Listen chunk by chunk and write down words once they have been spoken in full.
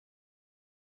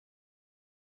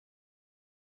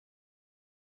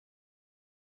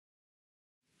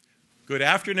Good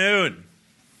afternoon.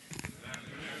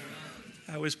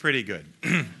 That was pretty good.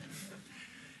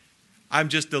 I'm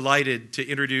just delighted to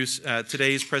introduce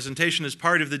today's presentation as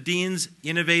part of the Dean's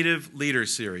Innovative Leader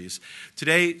Series.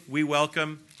 Today, we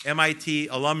welcome MIT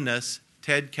alumnus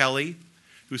Ted Kelly,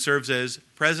 who serves as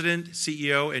President,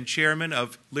 CEO, and Chairman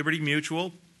of Liberty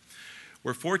Mutual.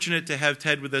 We're fortunate to have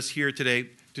Ted with us here today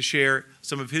to share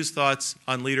some of his thoughts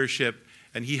on leadership,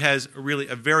 and he has really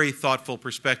a very thoughtful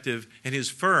perspective, and his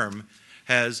firm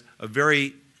has a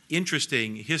very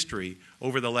interesting history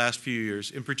over the last few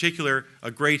years, in particular,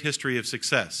 a great history of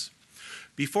success.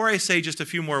 Before I say just a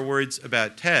few more words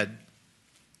about Ted,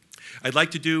 I'd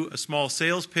like to do a small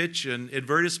sales pitch and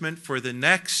advertisement for the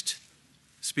next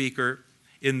speaker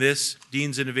in this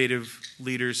Dean's Innovative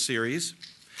Leaders series.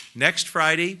 Next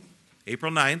Friday,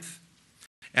 April 9th,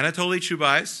 Anatoly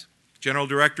Chubais, General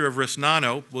Director of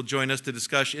Rusnano, will join us to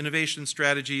discuss innovation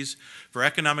strategies for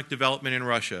economic development in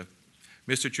Russia.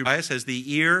 Mr. Chubais has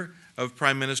the ear of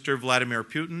Prime Minister Vladimir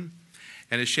Putin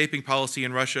and is shaping policy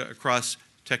in Russia across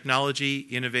technology,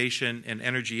 innovation, and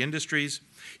energy industries.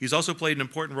 He's also played an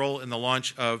important role in the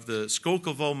launch of the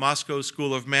Skolkovo Moscow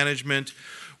School of Management,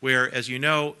 where, as you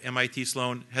know, MIT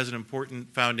Sloan has an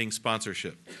important founding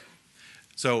sponsorship.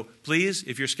 So please,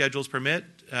 if your schedules permit,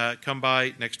 come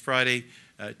by next Friday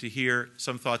to hear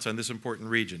some thoughts on this important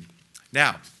region.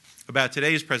 Now, about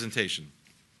today's presentation.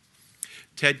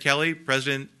 Ted Kelly,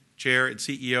 President, Chair, and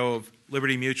CEO of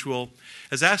Liberty Mutual,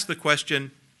 has asked the question,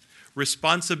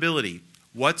 responsibility,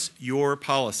 what's your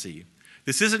policy?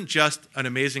 This isn't just an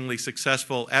amazingly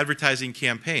successful advertising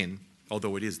campaign,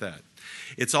 although it is that.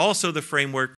 It's also the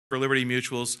framework for Liberty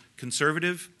Mutual's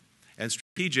conservative and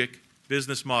strategic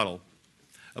business model,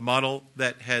 a model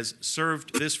that has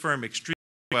served this firm extremely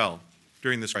well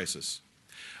during this crisis.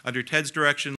 Under Ted's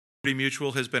direction, Liberty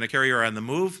Mutual has been a carrier on the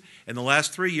move. In the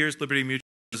last 3 years, Liberty Mutual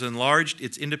has enlarged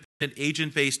its independent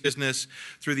agent-based business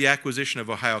through the acquisition of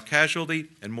Ohio Casualty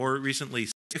and more recently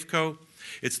Safeco.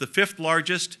 It's the 5th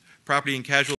largest property and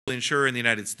casualty insurer in the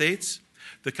United States.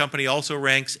 The company also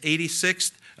ranks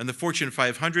 86th on the Fortune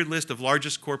 500 list of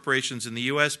largest corporations in the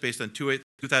U.S. based on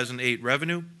 2008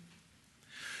 revenue.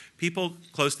 People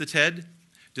close to Ted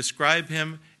describe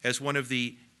him as one of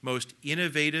the most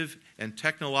innovative and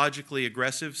technologically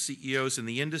aggressive CEOs in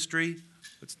the industry.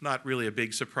 It's not really a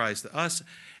big surprise to us.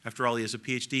 After all, he has a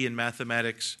PhD in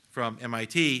mathematics from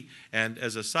MIT, and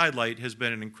as a sidelight, has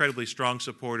been an incredibly strong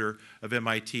supporter of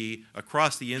MIT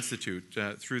across the Institute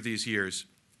through these years.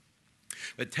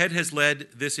 But Ted has led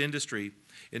this industry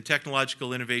in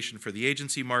technological innovation for the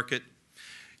agency market.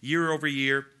 Year over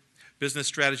year, business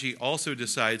strategy also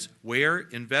decides where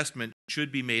investment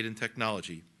should be made in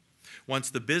technology.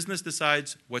 Once the business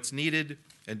decides what's needed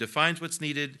and defines what's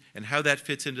needed and how that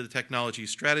fits into the technology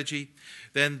strategy,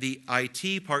 then the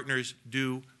IT partners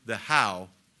do the how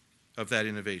of that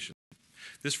innovation.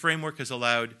 This framework has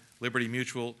allowed Liberty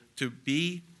Mutual to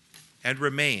be and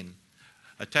remain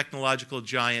a technological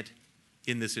giant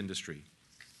in this industry.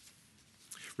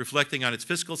 Reflecting on its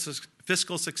fiscal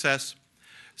success,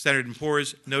 Standard &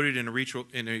 Poor's noted in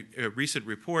a recent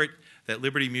report that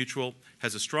Liberty Mutual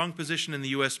has a strong position in the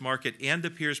U.S. market and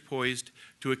appears poised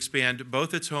to expand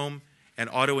both its home and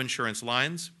auto insurance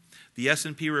lines. The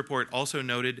S&P report also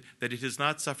noted that it has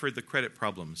not suffered the credit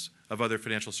problems of other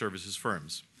financial services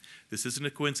firms. This isn't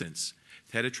a coincidence.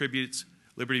 Ted attributes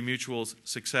Liberty Mutual's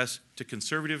success to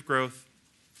conservative growth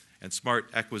and smart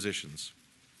acquisitions.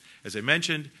 As I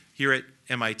mentioned, here at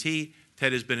MIT,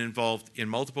 Ted has been involved in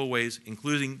multiple ways,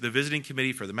 including the visiting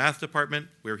committee for the math department,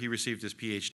 where he received his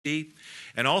PhD,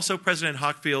 and also President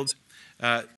Hockfield's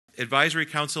Advisory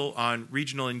Council on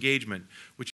Regional Engagement,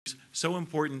 which is so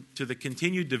important to the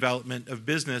continued development of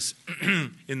business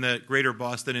in the greater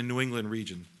Boston and New England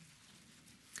region.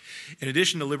 In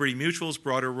addition to Liberty Mutual's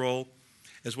broader role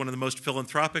as one of the most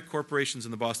philanthropic corporations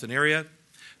in the Boston area,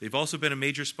 they've also been a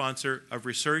major sponsor of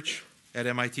research at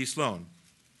MIT Sloan.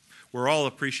 We're all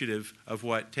appreciative of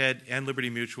what Ted and Liberty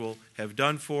Mutual have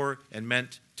done for and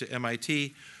meant to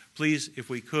MIT. Please, if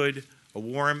we could, a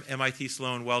warm MIT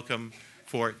Sloan welcome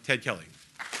for Ted Kelly.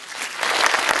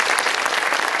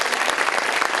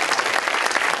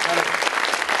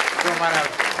 Don't mind,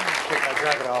 I'll take my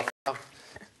jacket off.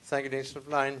 Thank you, Dean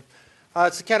Slipline.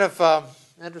 It's kind of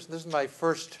interesting. This is my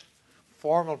first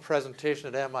formal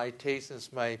presentation at MIT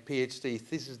since my PhD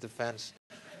thesis defense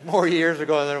more years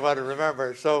ago than I want to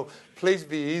remember. So please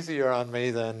be easier on me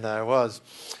than I was.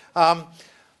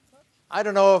 I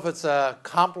don't know if it's a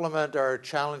compliment or a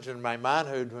challenge in my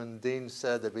manhood when Dean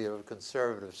said that we have a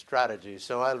conservative strategy,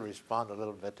 so I'll respond a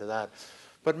little bit to that.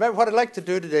 But what I'd like to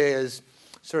do today is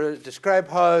sort of describe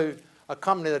how a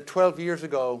company that 12 years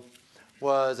ago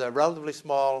was a relatively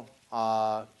small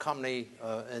company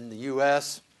in the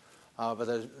U.S. With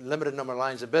a limited number of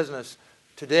lines of business.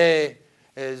 Today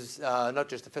is not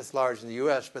just the 5th largest in the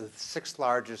U.S., but the 6th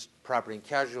largest property and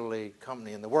casualty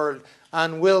company in the world,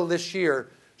 and will this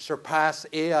year surpass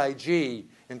AIG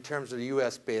in terms of the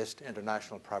U.S.-based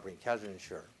international property and casualty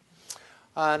insurer.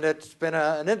 And it's been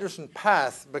an interesting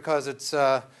path because it's,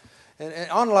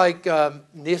 unlike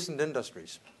nascent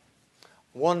industries,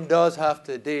 one does have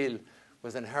to deal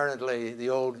with inherently the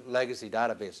old legacy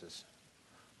databases.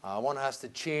 One has to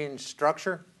change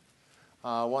structure.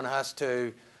 One has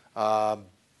to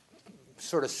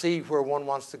sort of see where one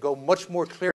wants to go much more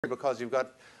clearly because you've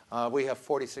got, we have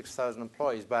 46,000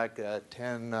 employees back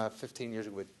 10, 15 years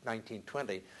ago with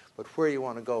 1920, but where you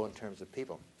want to go in terms of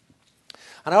people.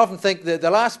 And I often think that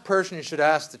the last person you should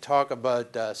ask to talk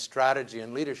about strategy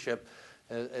and leadership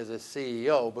is a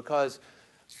CEO, because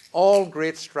all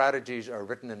great strategies are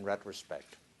written in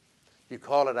retrospect. You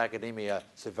call it academia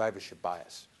survivorship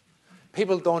bias.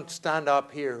 People don't stand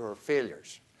up here who are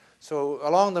failures. So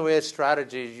along the way,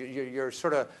 strategies, you're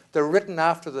sort of, they're written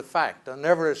after the fact. They're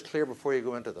never as clear before you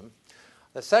go into them.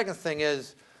 The second thing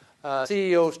is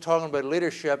CEOs talking about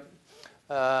leadership.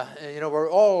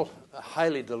 We're all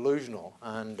highly delusional,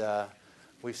 and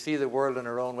we see the world in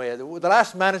our own way. The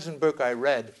last management book I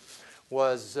read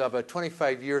was about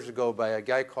 25 years ago by a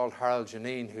guy called Harold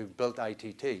Janine, who built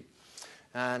ITT.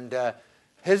 And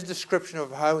his description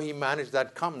of how he managed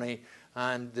that company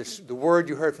and the word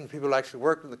you heard from the people who actually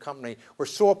worked in the company were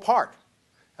so apart,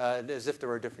 as if they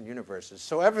were different universes.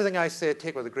 So everything I say,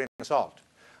 take with a grain of salt.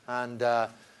 And,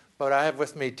 but I have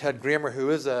with me Ted Gramer, who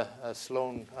is a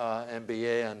Sloan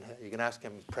MBA, and you can ask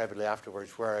him privately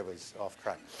afterwards where I was off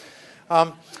track.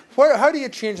 How do you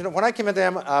change it? When I came into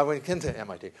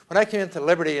MIT, when I came into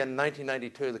Liberty in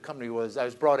 1992, I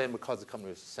was brought in because the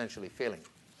company was essentially failing.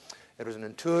 It was an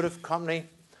intuitive company.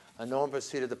 No one but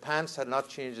seat of the pants, had not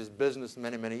changed his business in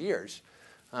many, many years.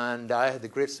 And I had the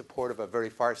great support of a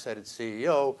very far-sighted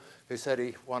CEO who said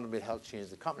he wanted me to help change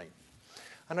the company.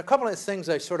 And a couple of things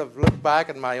I sort of look back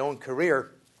at my own career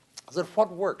is that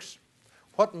what works?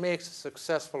 What makes a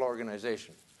successful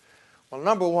organization? Well,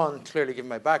 number one, clearly given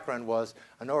my background, was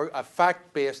a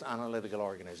fact-based analytical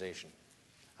organization.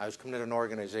 I was coming to an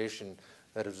organization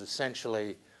that was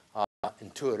essentially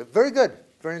intuitive. Very good,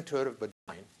 very intuitive, but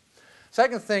fine.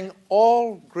 Second thing,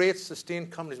 all great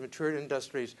sustained companies, mature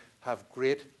industries, have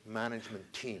great management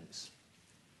teams.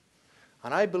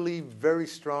 And I believe very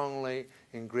strongly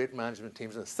in great management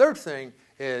teams. And the third thing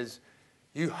is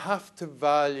you have to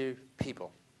value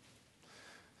people.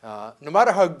 No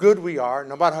matter how good we are,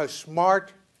 no matter how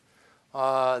smart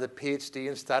the PhD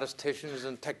and statisticians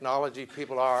and technology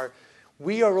people are,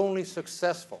 we are only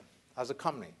successful as a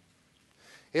company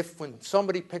if when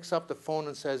somebody picks up the phone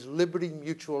and says, Liberty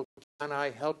Mutual, can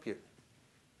I help you?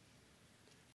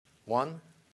 One,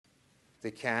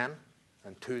 they can,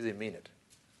 and two, they mean it.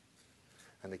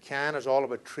 And the can is all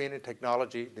about training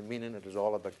technology. The meaning it is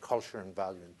all about culture and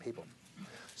value in people.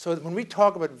 So when we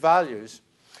talk about values,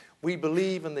 we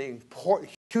believe in the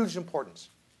huge importance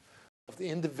of the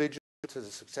individual to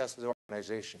the success of the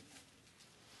organization.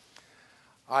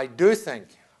 I do think,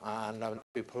 and I'm not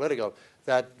being political,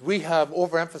 that we have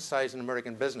overemphasized in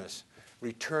American business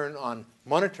return on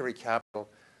monetary capital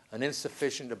and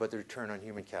insufficient about the return on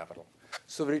human capital.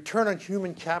 So the return on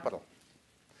human capital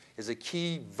is a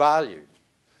key value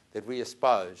that we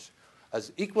espouse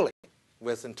as equally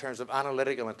with in terms of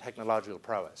analytical and technological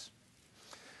prowess.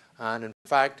 And in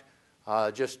fact,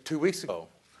 just 2 weeks ago,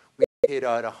 we paid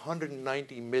out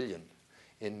 $190 million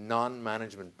in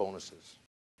non-management bonuses.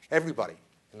 Everybody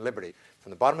in Liberty, from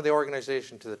the bottom of the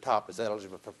organization to the top, is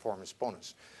eligible for performance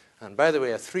bonus. And by the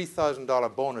way, a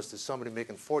 $3,000 bonus to somebody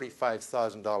making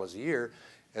 $45,000 a year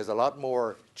is a lot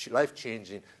more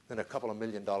life-changing than a couple of $1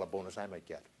 million bonus I might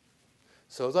get.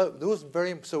 So those are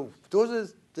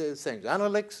the things,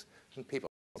 analytics and people,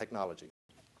 technology.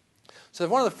 So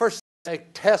one of the first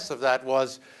tests of that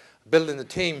was building the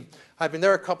team. I've been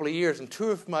there a couple of years, and two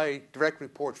of my direct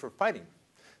reports were fighting,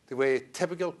 the way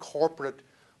typical corporate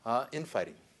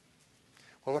infighting.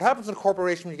 Well, what happens in a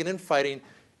corporation when you get infighting,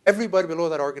 everybody below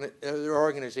that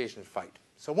organization fight.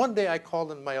 So one day I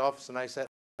called into my office and I said,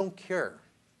 I don't care.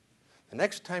 The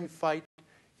next time you fight,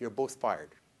 you're both fired.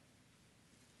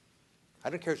 I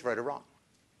don't care if it's right or wrong.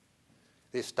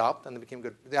 They stopped and they became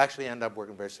good. They actually ended up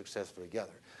working very successfully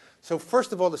together. So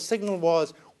first of all, the signal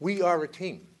was, we are a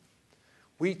team.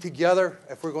 We together,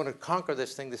 if we're going to conquer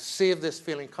this thing, to save this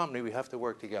failing company, we have to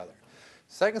work together.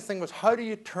 Second thing was, how do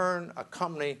you turn a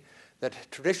company that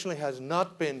traditionally has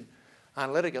not been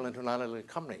analytical into an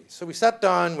analytical company. So we sat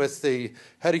down with the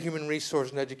head of human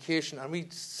resource and education, and we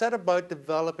set about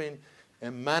developing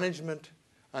a management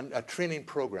and a training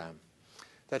program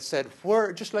that said,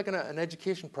 just like an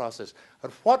education process,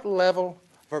 at what level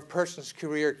of a person's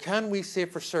career can we say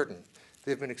for certain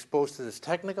they've been exposed to this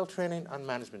technical training and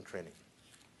management training?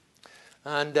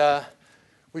 And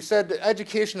we said that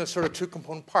education is sort of two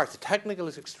component parts. The technical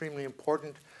is extremely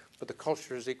important, but the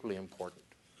culture is equally important.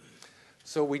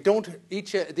 So we don't,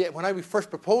 when we first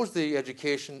proposed the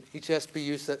education, each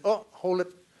SBU said, oh, hold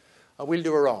it, we'll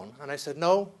do our own. And I said,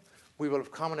 no, we will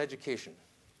have common education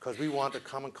because we want a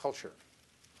common culture.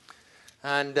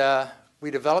 And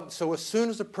we developed, so as soon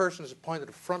as a person is appointed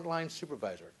a frontline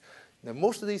supervisor, now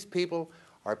most of these people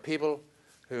are people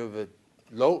who have a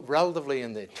relatively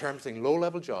in the terms of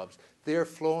low-level jobs, they're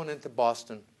flown into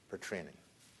Boston for training.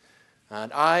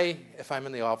 And I, if I'm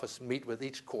in the office, meet with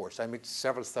each course. I meet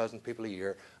several thousand people a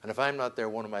year, and if I'm not there,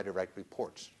 one of my direct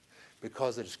reports.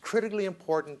 Because it is critically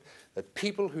important that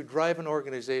people who drive an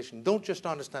organization don't just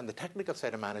understand the technical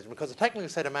side of management, because the technical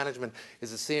side of management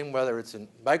is the same whether it's in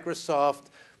Microsoft,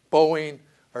 Boeing,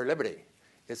 or Liberty.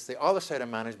 It's the other side of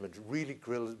management that really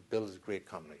builds great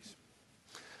companies.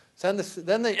 So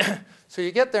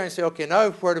you get there and say, okay, now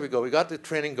where do we go? We got the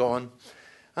training going.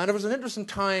 And it was an interesting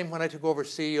time when I took over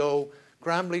CEO.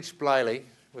 Graham Leach Bliley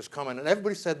was coming, and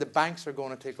everybody said the banks are going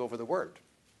to take over the world.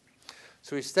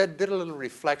 So he did a little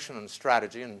reflection on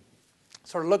strategy and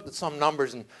sort of looked at some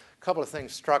numbers, and a couple of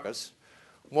things struck us.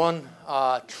 One,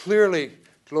 clearly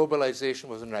globalization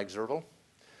was inexorable.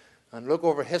 And look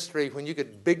over history, when you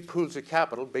get big pools of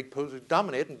capital, big pools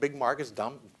dominate, and big markets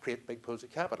create big pools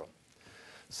of capital.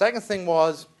 Second thing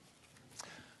was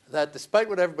that despite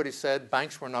what everybody said,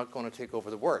 banks were not going to take over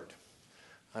the world.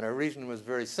 And our reason was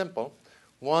very simple.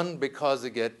 One, because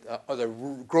they're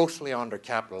grossly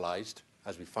undercapitalized,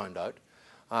 as we found out.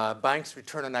 Banks'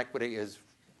 return on equity is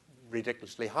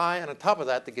ridiculously high, and on top of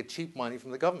that, they get cheap money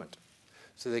from the government,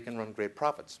 so they can run great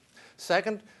profits.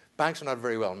 Second, banks are not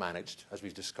very well managed, as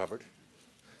we've discovered.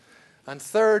 And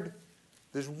third,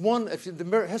 there's one,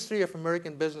 the history of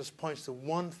American business points to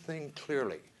one thing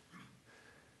clearly.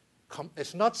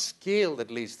 It's not scale that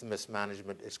leads to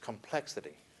mismanagement, it's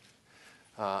complexity.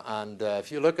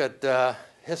 If you look at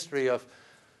history of,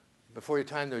 before your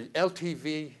time, the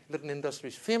LTV, Litton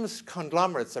Industries, famous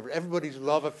conglomerates of everybody's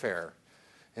love affair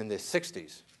in the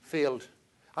 60s, failed.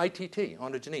 ITT,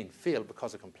 Andre Janine, failed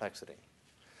because of complexity.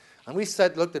 And we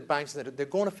looked at banks and said, they're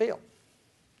going to fail.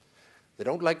 They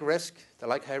don't like risk, they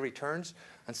like high returns.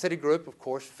 And Citigroup, of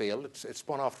course, failed. It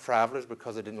spun off Travelers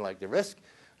because they didn't like the risk.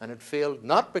 And it failed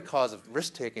not because of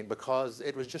risk-taking, because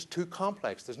it was just too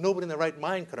complex. There's nobody in their right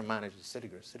mind could have managed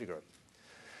Citigroup.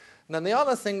 And then the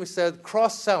other thing we said,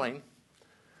 cross-selling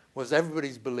was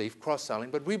everybody's belief, cross-selling.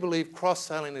 But we believe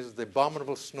cross-selling is the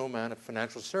abominable snowman of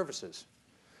financial services.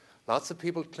 Lots of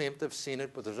people claim to have seen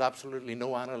it, but there's absolutely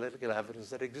no analytical evidence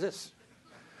that exists.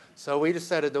 So we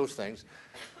decided those things.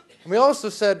 And we also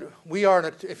said,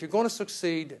 if you're going to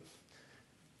succeed,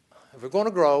 if we're going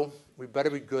to grow, we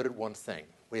better be good at one thing.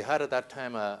 We had at that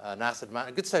time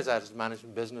a good-sized asset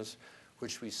management business,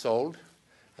 which we sold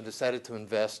and decided to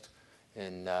invest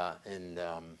in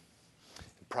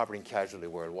property and casualty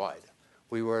worldwide.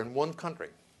 We were in one country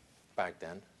back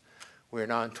then. We are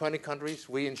now in 20 countries.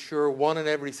 We insure 1 in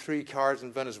every 3 cars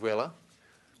in Venezuela.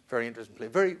 Very interesting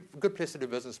place. Very good place to do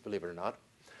business, believe it or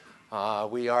not.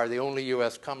 We are the only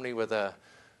U.S. company with an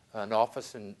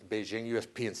office in Beijing, U.S.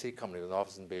 P&C company with an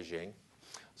office in Beijing.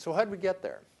 So how did we get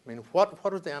there? I mean,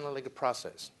 what was the analytical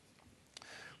process?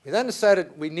 We then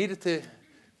decided we needed to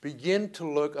begin to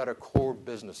look at our core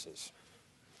businesses.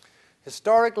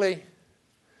 Historically,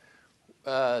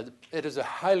 it is a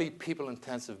highly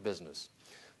people-intensive business.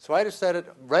 So I decided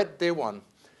right day one,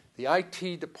 the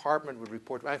IT department would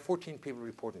report. I have 14 people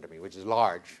reporting to me, which is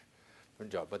large for a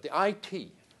job. But the IT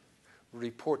would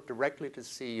report directly to the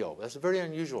CEO. That's very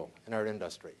unusual in our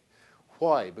industry.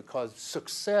 Why? Because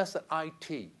success at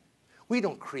IT, we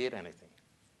don't create anything.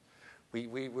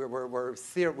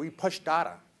 We push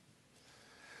data.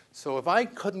 So if I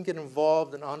couldn't get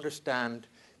involved and understand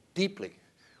deeply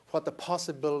what the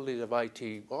possibilities of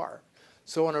IT are,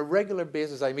 so on a regular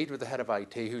basis, I meet with the head of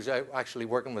IT, who's actually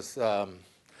working with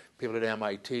people at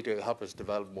MIT to help us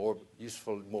develop more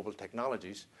useful mobile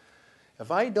technologies.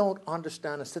 If I don't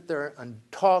understand and sit there and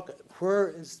talk, where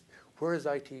is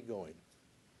IT going?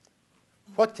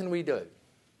 What can we do?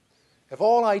 If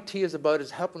all IT is about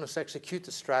is helping us execute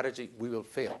the strategy, we will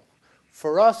fail.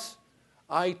 For us,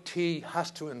 IT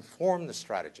has to inform the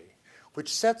strategy,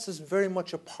 which sets us very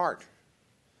much apart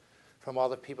from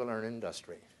other people in our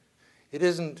industry. It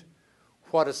isn't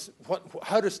how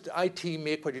does IT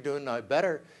make what you're doing now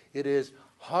better? It is,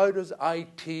 how does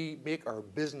IT make our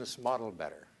business model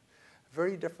better? A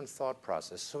very different thought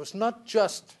process. So it's not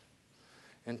just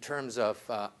in terms of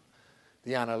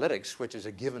the analytics, which is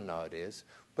a given nowadays,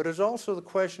 but it's also the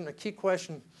question, a key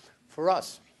question for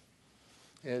us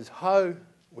is, how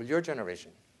will your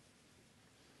generation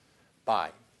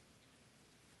buy?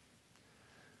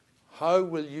 How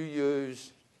will you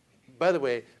use, by the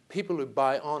way, people who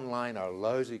buy online are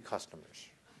lousy customers.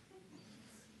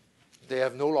 They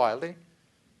have no loyalty.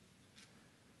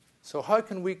 So how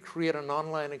can we create an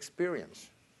online experience,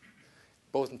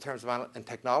 both in terms of in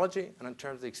technology and in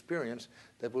terms of the experience,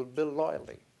 that will build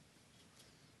loyalty?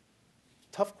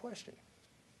 Tough question.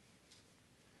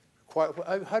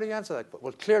 How do you answer that?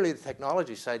 Well, clearly the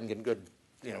technology side and getting good,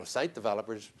 site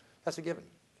developers, that's a given.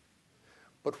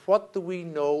 But what do we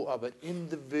know about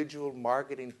individual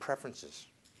marketing preferences?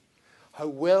 How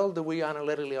well do we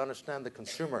analytically understand the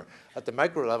consumer at the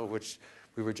micro level, which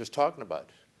we were just talking about,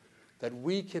 that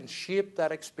we can shape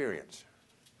that experience,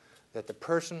 that the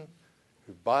person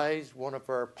who buys one of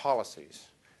our policies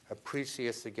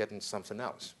appreciates they're getting something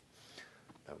else?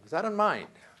 Now, with that in mind,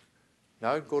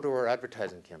 now go to our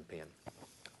advertising campaign.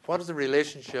 What is the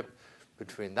relationship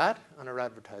between that and our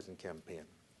advertising campaign?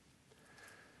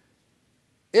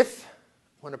 If,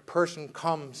 when a person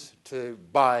comes to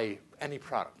buy any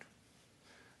product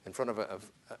in front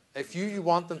of if you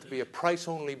want them to be a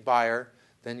price-only buyer,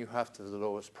 then you have to the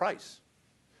lowest price.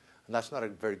 And that's not a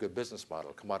very good business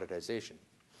model, commoditization.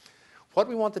 What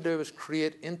we want to do is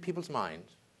create in people's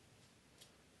minds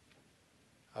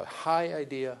a high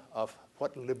idea of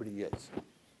what liberty is.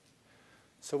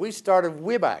 So we started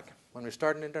way back when we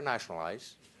started to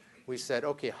internationalize. We said,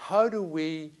 okay, how do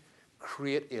we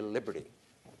create a liberty?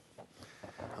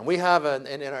 And we have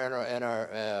in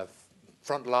our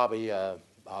front lobby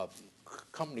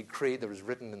company creed that was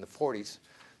written in the 40s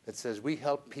that says we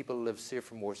help people live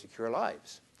safer, more secure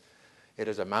lives. It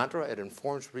is a mantra, it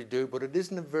informs what we do, but it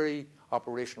isn't a very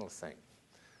operational thing.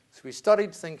 So we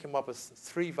studied things, came up with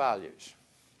 3 values.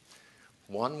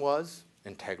 One was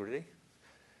integrity,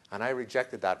 and I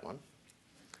rejected that one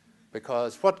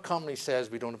because what company says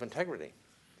we don't have integrity?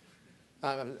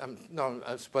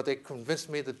 But they convinced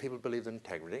me that people believe in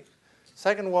integrity.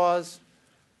 Second was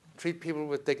treat people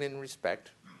with dignity and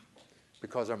respect,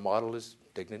 because our model is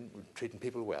treating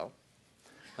people well.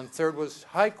 And third was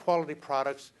high quality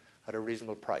products at a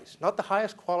reasonable price. Not the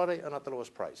highest quality and not the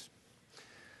lowest price.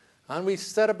 And we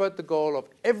set about the goal of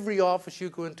every office you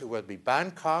go into, whether it be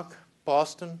Bangkok,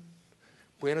 Boston,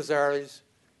 Buenos Aires,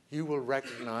 you will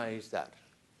recognize that.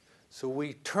 So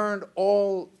we turned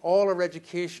all our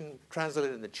education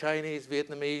translated into Chinese,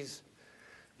 Vietnamese,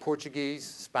 Portuguese,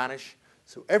 Spanish.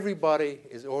 So everybody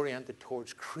is oriented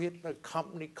towards creating a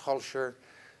company culture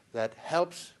that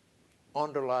helps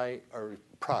underlie our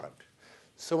product.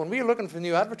 So when we were looking for a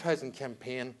new advertising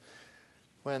campaign,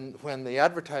 when the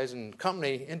advertising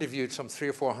company interviewed some 300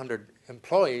 or 400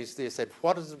 employees, they said,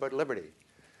 what is it about liberty?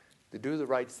 To do the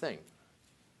right thing.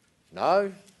 Now,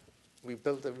 we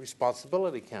built a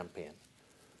responsibility campaign.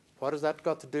 What has that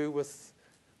got to do with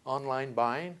online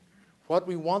buying? What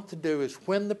we want to do is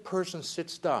when the person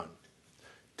sits down,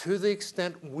 to the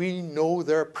extent we know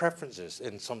their preferences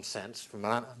in some sense, from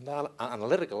an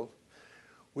analytical,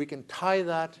 we can tie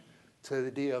that to the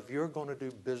idea of you're going to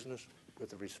do business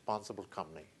with a responsible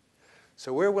company.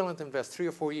 So we're willing to invest 3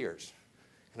 or 4 years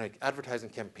in an advertising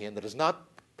campaign that does not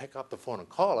pick up the phone and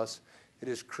call us. It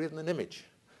is creating an image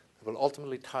that will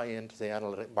ultimately tie into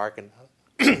the market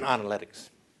analytics.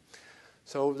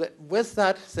 So with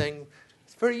that thing,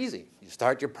 it's very easy. You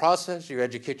start your process, you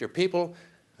educate your people,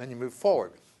 and you move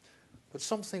forward. But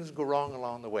some things go wrong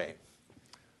along the way.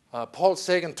 Paul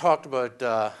Sagan talked about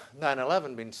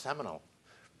 9/11 being seminal.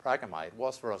 Pragmai, it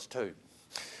was for us too.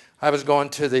 I was going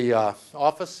to the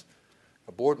office,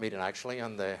 a board meeting actually,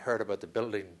 and they heard about the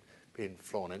building being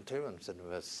flown into, and said it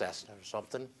was Cessna or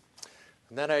something.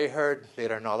 And then I heard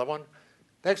later another one.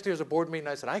 Next year's a board meeting,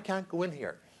 I said, I can't go in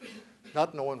here,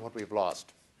 not knowing what we've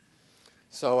lost.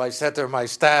 So I said to my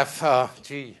staff,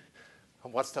 gee,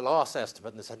 what's the loss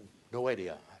estimate? And they said, no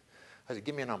idea. I said,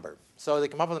 give me a number. So they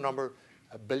came up with a number,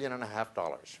 $1.5 billion.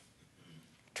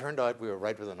 Turned out we were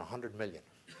right within 100 million.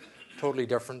 Totally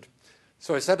different.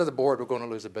 So I said to the board, we're going to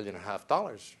lose $1.5 billion.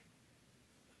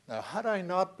 Now, had I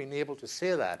not been able to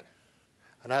say that,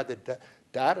 and I had the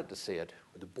data to say it,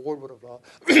 the board would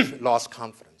have lost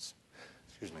confidence.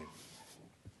 Excuse me.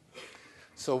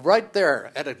 So right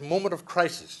there, at a moment of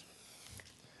crisis,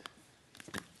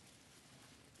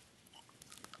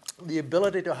 the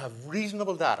ability to have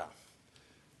reasonable data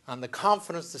and the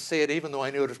confidence to say it even though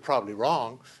I knew it was probably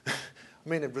wrong. I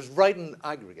mean, it was right in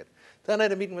aggregate. Then I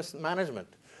had a meeting with management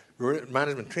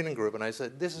training group, and I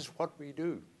said, this is what we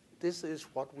do. This is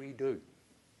what we do.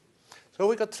 So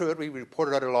we got through it. We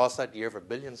reported out a loss that year for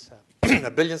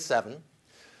 $1.7 billion,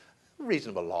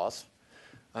 reasonable loss.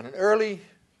 And in early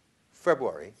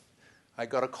February, I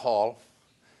got a call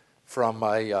from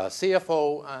my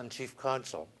CFO and chief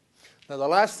counsel. Now, the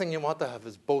last thing you want to have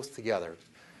is both together.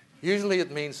 Usually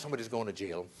it means somebody's going to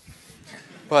jail.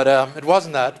 But it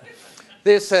wasn't that.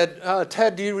 They said,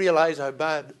 Ted, do you realize how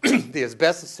bad the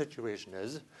asbestos situation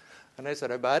is? And I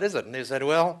said, how bad is it? And they said,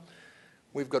 well,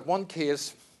 we've got one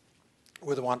case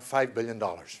where they want $5 billion.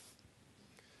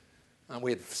 And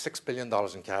we had $6 billion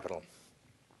in capital.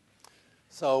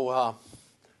 So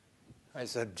I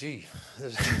said, gee,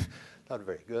 this is not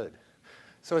very good.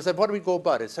 So I said, what do we go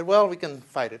about it? I said, well, we can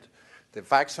fight it. The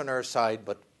facts on our side,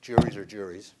 but juries are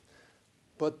juries.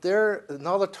 But there's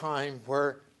another time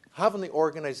where having the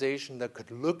organization that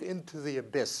could look into the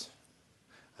abyss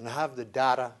and have the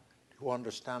data to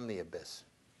understand the abyss.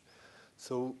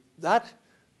 So that,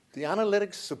 the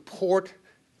analytics support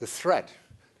the threat,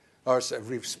 or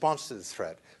response to the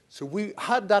threat. So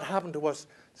had that happened to us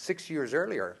 6 years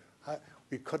earlier,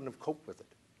 we couldn't have coped with it.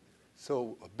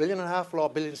 So $1.5 billion loss,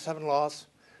 $1.7 billion loss,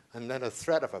 and then a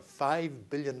threat of a $5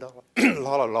 billion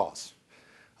loss.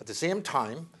 At the same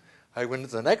time, I went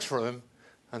into the next room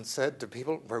and said to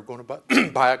people, we're going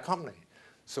to buy a company.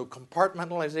 So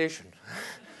compartmentalization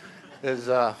is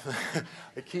a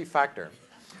key factor.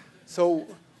 So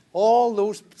all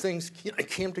those things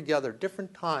came together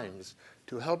different times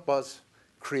to help us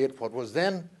create what was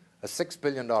then a $6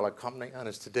 billion company and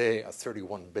is today a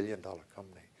 $31 billion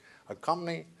company. A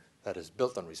company that is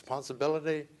built on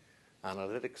responsibility,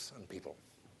 analytics, and people.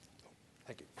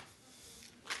 Thank you.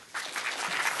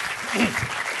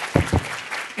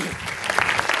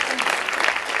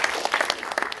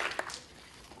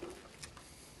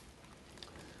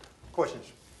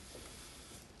 Questions?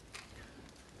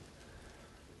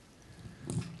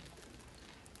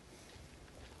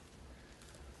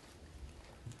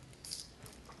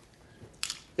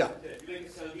 Yeah. You make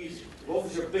it sound easy. What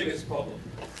was your biggest problem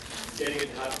getting it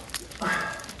to happen?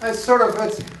 That's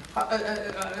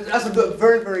a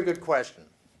very, very good question.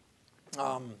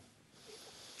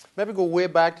 Maybe go way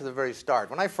back to the very start.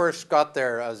 When I first got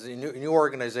there as a new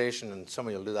organization, and some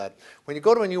of you will do that, when you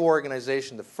go to a new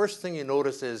organization, the first thing you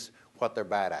notice is what they're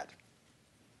bad at,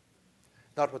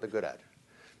 not what they're good at.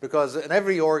 Because in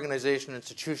every organization,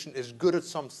 institution is good at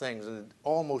some things and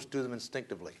almost do them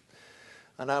instinctively.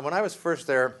 And when I was first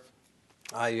there,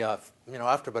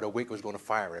 after about a week, I was going to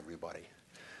fire everybody.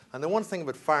 And the one thing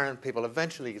about firing people,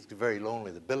 eventually it's very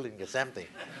lonely. The building gets empty.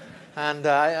 And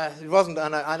it wasn't.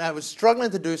 And I was struggling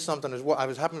to do something. I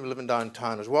was happening to live in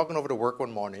downtown. I was walking over to work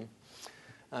one morning,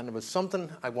 and it was something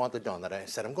I wanted done that I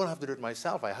said, I'm going to have to do it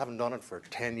myself. I haven't done it for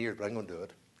 10 years, but I'm going to do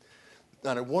it.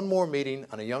 And at one more meeting,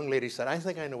 and a young lady said, I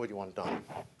think I know what you want done.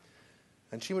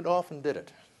 And she went off and did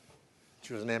it.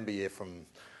 She was an MBA from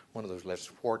one of those, Les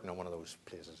Wharton, or one of those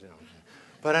places, you know.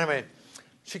 But anyway,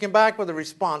 she came back with a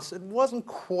response. It wasn't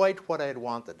quite what I had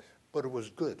wanted, but it was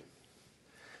good.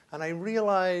 And I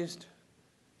realized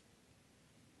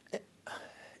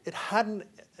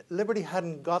Liberty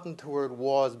hadn't gotten to where it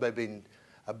was by being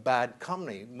a bad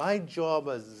company. My job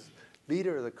as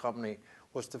leader of the company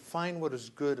was to find what is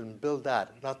good and build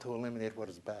that, not to eliminate what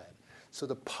is bad. So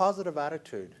the positive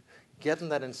attitude, getting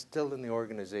that instilled in the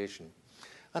organization.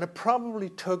 And it probably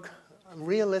took,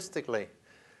 realistically,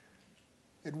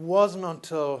 it wasn't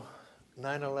until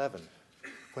 9/11,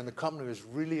 when the company was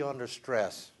really under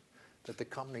stress, that the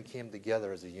company came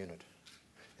together as a unit.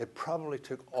 It probably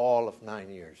took all of 9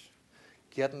 years,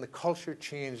 getting the culture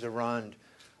changed around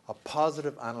a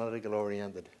positive,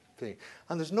 analytical-oriented thing.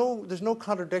 And there's no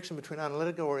contradiction between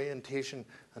analytical orientation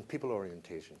and people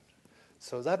orientation.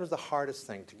 So that was the hardest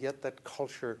thing, to get that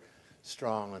culture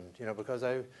strong. And because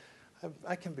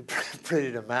I can be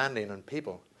pretty demanding on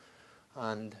people,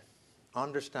 and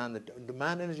understand that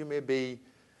demanding as you may be,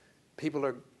 people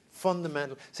are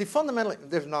fundamental. See, fundamentally,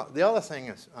 there's not. The other thing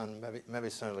is, and maybe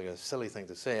sounds like a silly thing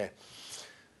to say,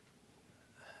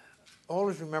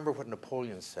 always remember what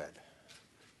Napoleon said.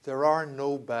 There are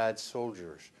no bad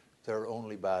soldiers. There are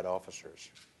only bad officers.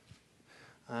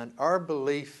 And our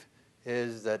belief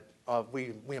is that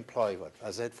we employ,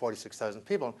 as I said, 46,000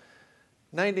 people.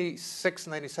 96,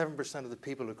 97% of the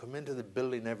people who come into the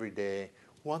building every day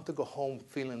want to go home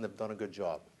feeling they've done a good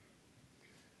job.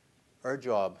 Our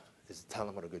job is to tell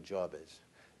them what a good job is.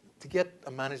 To get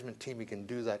a management team who can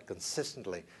do that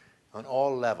consistently on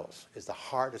all levels is the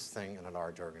hardest thing in a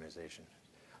large organization.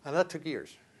 And that took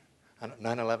years. And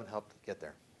 9/11 helped get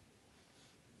there.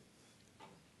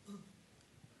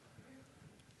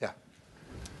 Yeah.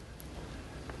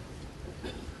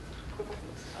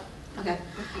 Okay.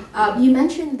 You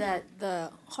mentioned that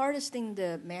the hardest thing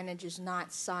to manage is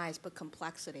not size, but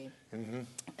complexity. Mm-hmm.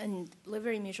 And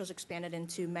Liberty Mutual's expanded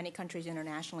into many countries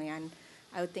internationally, and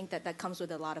I would think that that comes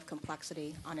with a lot of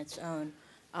complexity on its own.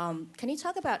 Can you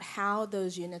talk about how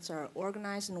those units are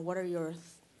organized, and what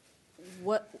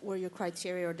were your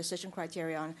criteria or decision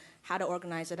criteria on how to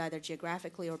organize it, either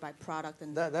geographically or by product?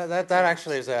 And That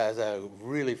actually is a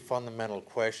really fundamental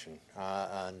question,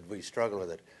 and we struggle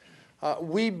with it.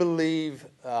 We believe,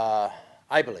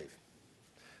 I believe,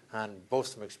 and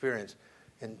boast from experience,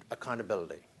 in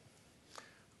accountability.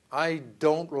 I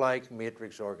don't like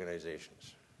matrix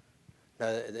organizations.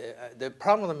 Now, the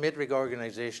problem with a matrix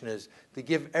organization is they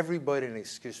give everybody an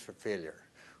excuse for failure.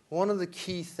 One of the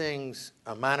key things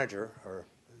a manager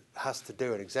has to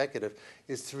do, an executive,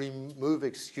 is to remove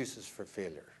excuses for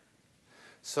failure.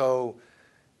 So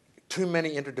too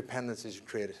many interdependencies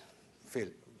create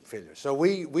failure. So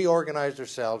we organized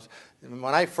ourselves. When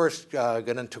I first got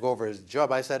in and took over his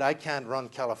job, I said, I can't run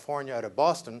California out of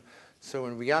Boston. So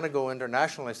when we began to go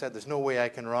international, I said, there's no way I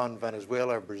can run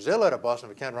Venezuela or Brazil out of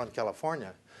Boston if we can't run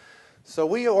California. So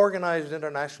we organized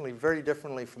internationally very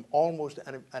differently from almost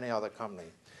any other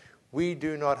company. We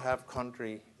do not have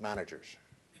country managers.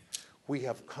 We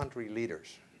have country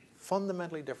leaders,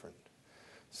 fundamentally different.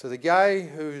 So the guy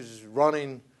who's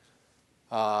running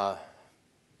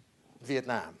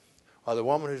Vietnam, or the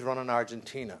woman who's running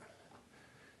Argentina,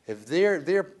 if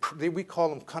we call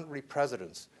them country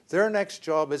presidents, their next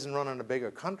job isn't running a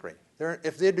bigger country.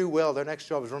 If they do well, their next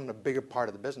job is running a bigger part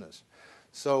of the business.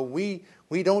 So we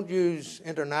don't use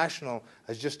international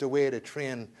as just a way to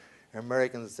train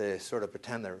Americans to sort of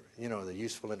pretend they're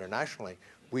useful internationally.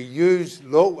 We use,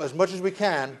 as much as we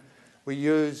can, we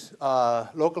use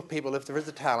local people, if there is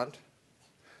a talent,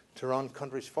 to run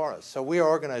countries for us. So we are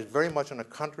organized very much on a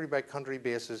country-by-country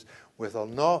basis. We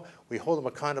hold them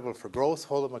accountable for growth,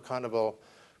 hold them accountable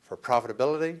for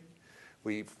profitability.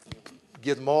 We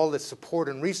give them all the support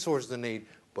and resources they need,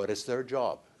 but it's their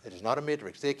job. It is not a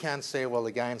matrix. They can't say, well,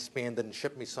 the guy in Spain didn't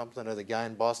ship me something, or the guy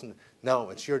in Boston.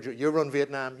 No, it's your job. You run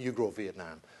Vietnam, you grow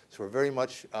Vietnam. So we're very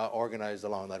much organized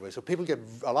along that way. So people get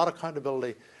a lot of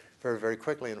accountability very, very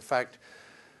quickly. In fact,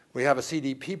 we have a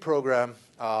CDP program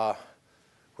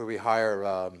where we hire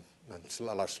a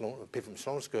lot of people from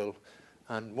Sloan School.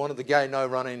 And one of the guys now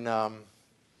running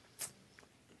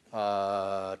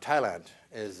Thailand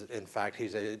is, in fact,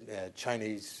 he's a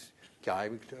Chinese guy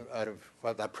out of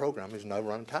that program is now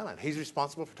running Thailand. He's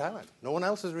responsible for Thailand. No one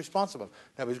else is responsible.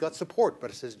 Now, he's got support, but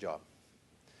it's his job.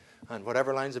 And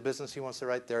whatever lines of business he wants to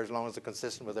write there, as long as they're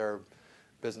consistent with their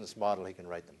business model, he can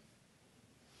write them.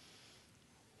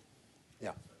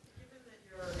 Yeah. Given that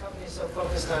your company is so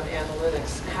focused on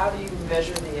analytics, how do you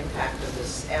measure the impact of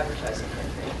this advertising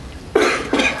campaign?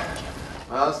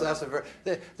 Well, that's a very,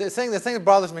 the thing that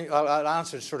bothers me, I'll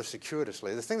answer it sort of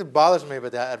circuitously. The thing that bothers me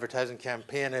about the advertising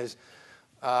campaign is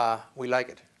we like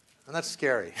it. And that's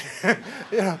scary. I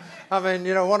mean,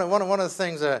 one of the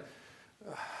things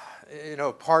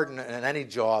part in any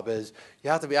job is you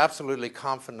have to be absolutely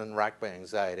confident and racked by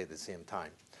anxiety at the same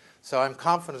time. So I'm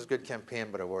confident it's a good campaign,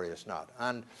 but I worry it's not.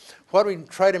 And what we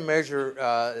try to measure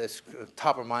is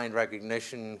top-of-mind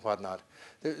recognition, whatnot.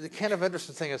 The kind of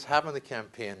interesting thing that's happened in the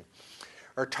campaign,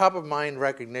 our top-of-mind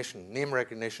recognition, name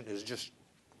recognition, is just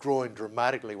growing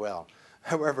dramatically well.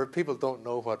 However, people don't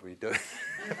know what we do.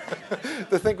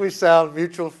 They think we sell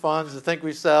mutual funds. They think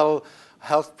we sell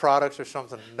health products or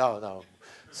something. No.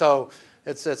 So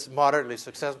it's moderately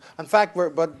successful. In fact,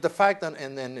 but the fact that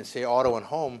in say auto and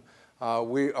home,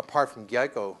 we, apart from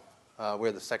Geico,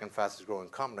 we're the second fastest growing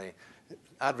company.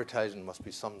 Advertising must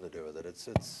be something to do with it.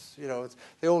 It's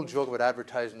the old joke about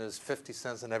advertising is 50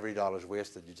 cents on every dollar is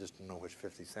wasted. You just don't know which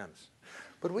 50 cents.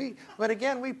 But we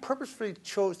purposefully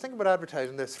chose, think about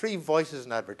advertising. There's three voices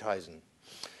in advertising.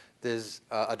 There's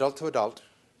adult to adult,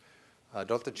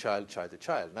 adult to child, child to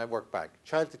child. And I work back.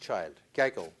 Child to child,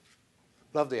 Geico.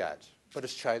 Love the ads, but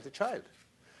it's child to child.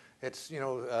 It's,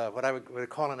 what I would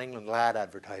call in England lad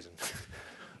advertising.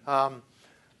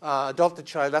 Adult to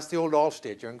child, that's the old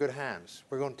Allstate. You're in good hands.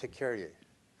 We're going to take care of you.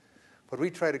 What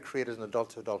we try to create is an adult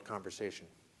to adult conversation.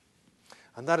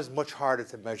 And that is much harder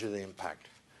to measure the impact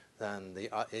than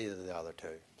either of the other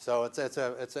two. So it's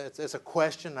a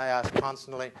question I ask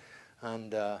constantly.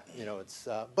 And,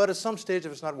 but at some stage,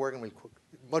 if it's not working,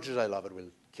 much as I love it, we'll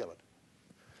kill it.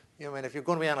 If you're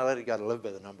going to be analytic, you've got to live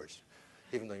by the numbers,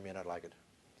 even though you may not like it.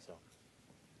 So,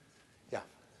 yeah.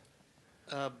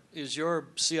 Is your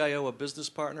CIO a business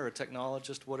partner, a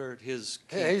technologist? What are his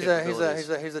key Yeah, capabilities?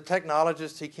 he's a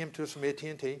technologist. He came to us from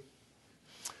AT&T.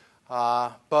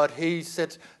 But he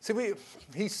sits.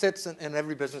 He sits in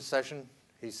every business session.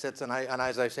 He sits, and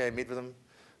as I say, I meet with him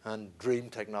and dream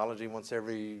technology once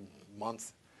every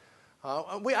month.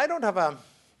 I don't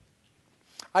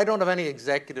have any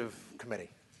executive committee.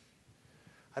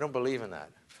 I don't believe in that.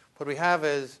 What we have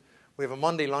is we have a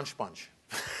Monday lunch bunch.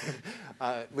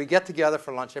 We get together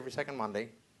for lunch every second Monday.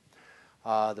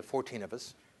 The 14 of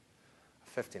us,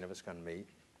 15 of us can meet.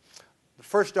 The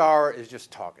first hour is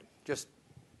just talking, just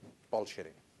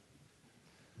bullshitting.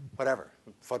 Whatever,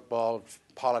 football,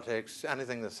 politics,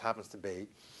 anything that happens to be.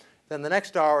 Then the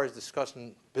next hour is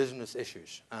discussing business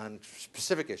issues and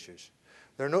specific issues.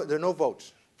 There are no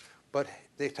votes. But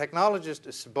the technologist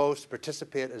is supposed to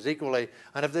participate as equally.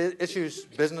 And if the issue's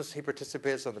business, he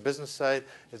participates on the business side.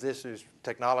 If the issue's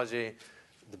technology,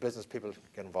 the business people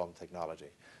get involved in technology.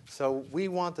 So we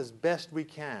want as best we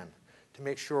can to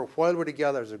make sure while we're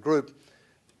together as a group,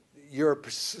 your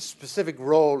specific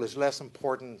role is less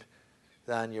important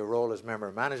than your role as member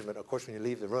of management. Of course, when you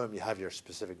leave the room, you have your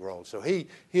specific role. So he'd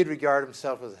regard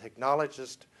himself as a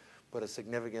technologist, but a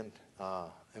significant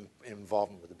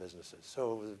involvement with the businesses.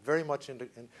 So it was very much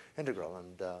integral,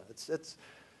 and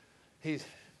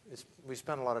we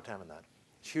spent a lot of time on that.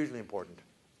 It's hugely important.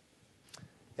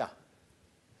 Yeah.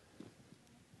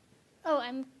 Oh,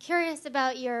 I'm curious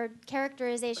about your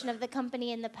characterization of the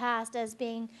company in the past as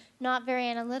being not very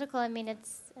analytical. I mean,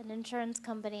 it's an insurance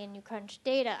company and you crunch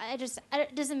data.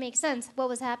 It doesn't make sense. What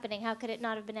was happening? How could it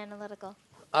not have been analytical?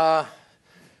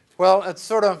 Well, it's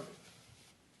sort of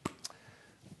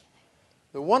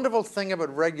the wonderful thing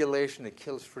about regulation, it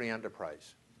kills free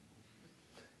enterprise.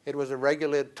 It was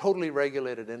a totally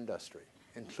regulated industry,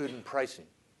 including pricing.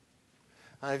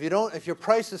 And if your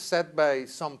price is set by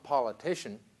some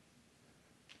politician,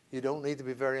 you don't need to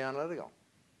be very analytical.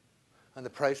 And the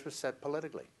price was set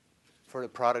politically for the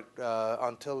product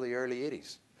until the early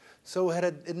 80s. So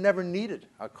it never needed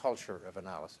a culture of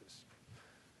analysis.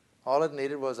 All it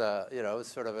needed was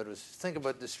think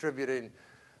about distributing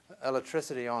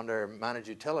electricity under managed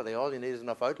utility. All you need is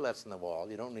enough outlets in the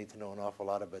wall. You don't need to know an awful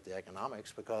lot about the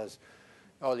economics, because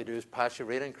all you do is pass your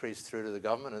rate increase through to the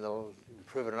government and they'll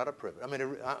approve it or not approve it. I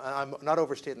mean, I'm not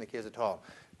overstating the case at all.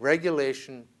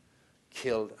 Regulation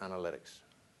killed analytics.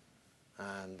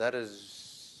 And that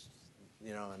is,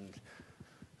 and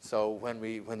so when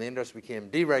the industry became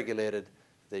deregulated,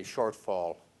 the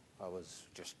shortfall was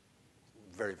just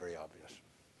very, very obvious.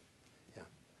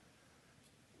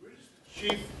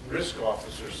 Chief Risk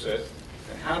Officer sit,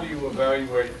 and how do you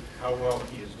evaluate how well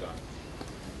he has done?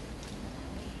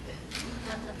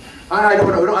 I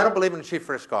don't believe in a Chief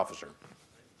Risk Officer.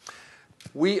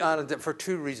 For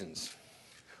two reasons.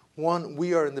 One,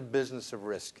 we are in the business of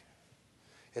risk.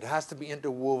 It has to be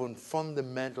interwoven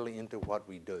fundamentally into what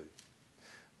we do.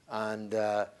 And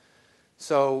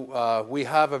so we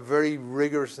have a very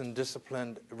rigorous and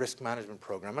disciplined risk management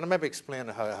program. And I maybe explain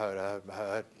how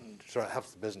it sort of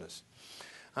helps the business.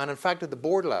 And in fact, at the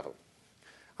board level,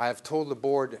 I have told the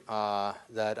board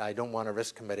that I don't want a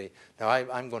risk committee. Now,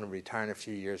 I'm going to retire in a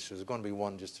few years, so there's going to be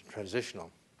one just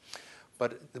transitional.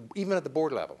 But even at the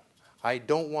board level, I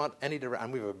don't want any director,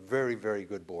 and we have a very, very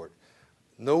good board.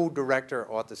 No director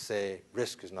ought to say,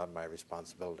 risk is not my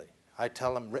responsibility. I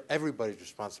tell them everybody's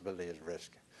responsibility is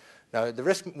risk. Now, the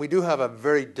risk, we do have a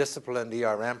very disciplined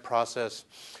ERM process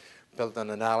built on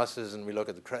analysis, and we look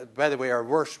at the credit. By the way, our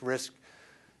worst risk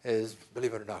is,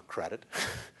 believe it or not, credit.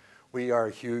 We are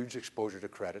a huge exposure to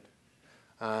credit,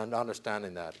 and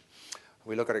understanding that.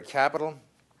 We look at our capital.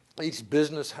 Each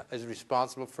business is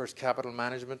responsible for its capital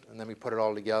management, and then we put it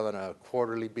all together on a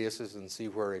quarterly basis and see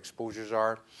where exposures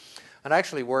are. And I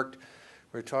actually worked,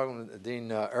 we were talking with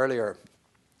Dean earlier,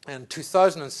 in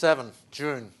 2007,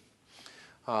 June,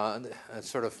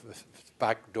 sort of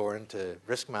backdoor into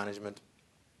risk management.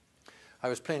 I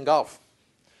was playing golf.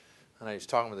 And I was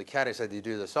talking with the caddy. I said, "Do you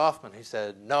do this often?" He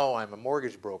said, "No, I'm a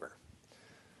mortgage broker."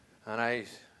 And I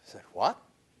said, "What?"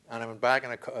 And I went back,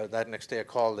 and that next day I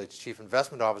called the chief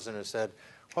investment officer and I said,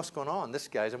 "What's going on? This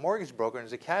guy's a mortgage broker and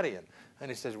he's a caddy." And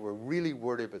he says, "We're really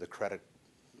worried about the credit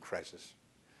crisis."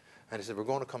 And he said, "We're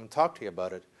going to come and talk to you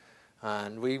about it."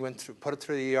 And we put it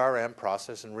through the ERM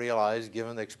process and realized,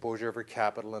 given the exposure of our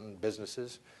capital and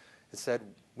businesses, it said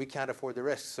we can't afford the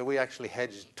risk. So we actually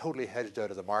totally hedged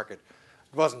out of the market.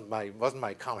 It wasn't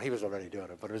my comment. He was already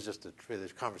doing it, but it was just the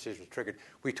conversation was triggered.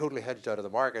 We totally hedged out of the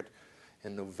market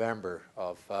in November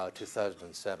of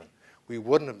 2007. We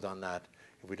wouldn't have done that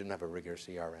if we didn't have a rigorous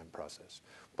process.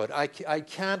 But I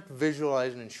can't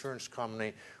visualize an insurance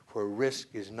company where risk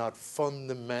is not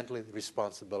fundamentally the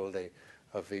responsibility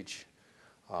of each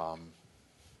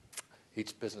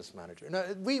business manager. Now,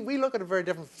 we look at a very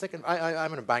different thing.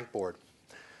 I'm in a bank board.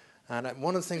 And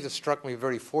one of the things that struck me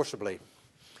very forcibly,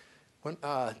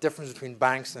 difference between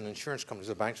banks and insurance companies,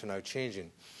 the banks are now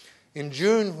changing. In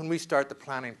June, when we start the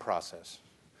planning process,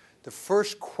 the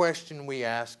first question we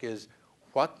ask is,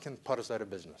 what can put us out of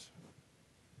business?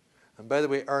 And by the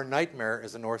way, our nightmare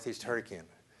is the Northeast hurricane.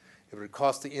 It would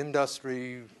cost the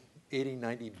industry $80,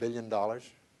 $90 billion.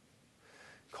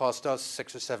 Cost us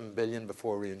 $6 or $7 billion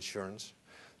before reinsurance.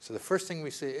 So the first thing we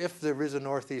say, if there is a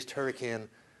Northeast hurricane,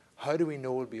 how do we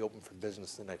know we'll be open for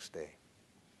business the next day?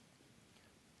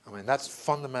 I mean, that's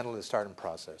fundamental to the starting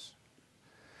process.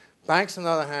 Banks, on the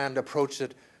other hand, approach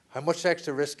it, how much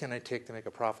extra risk can I take to make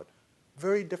a profit?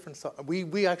 Very different thought.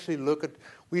 We actually look at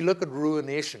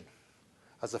ruination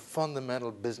as a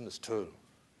fundamental business tool,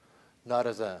 not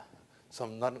as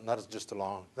not as just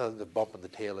the bump in the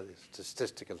tail, a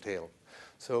statistical tail.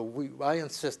 So I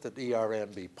insist that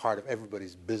ERM be part of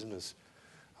everybody's business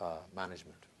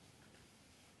management.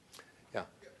 Yeah.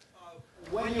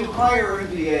 When you hire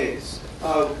MBAs,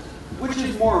 which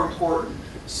is more important,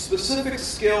 specific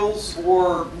skills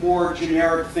or more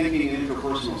generic thinking and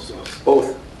interpersonal skills?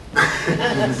 Both.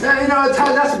 That's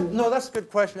a good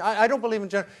question. I don't believe in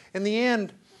general. In the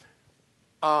end,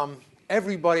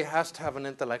 everybody has to have an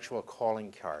intellectual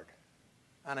calling card.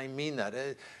 And I mean that.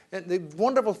 The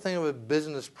wonderful thing about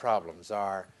business problems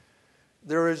are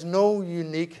there is no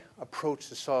unique approach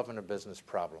to solving a business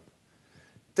problem.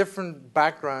 Different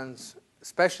backgrounds,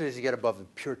 especially as you get above the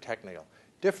pure technical,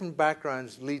 different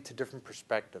backgrounds lead to different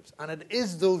perspectives. And it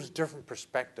is those different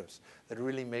perspectives that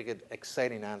really make it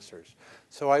exciting answers.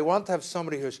 So I want to have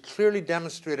somebody who has clearly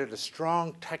demonstrated a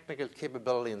strong technical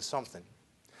capability in something.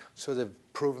 So they've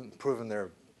proven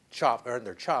their earned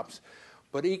their chops,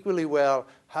 but equally well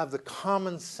have the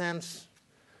common sense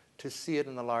to see it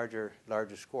in the larger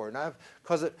score. Now,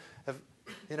 because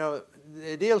the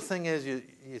ideal thing is you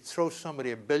throw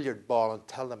somebody a billiard ball and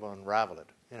tell them to unravel it.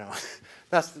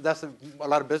 That's a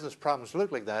lot of business problems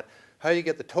look like that. How you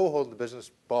get the toehold of the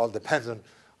business ball depends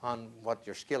on what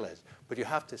your skill is. But you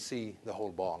have to see the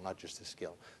whole ball, not just the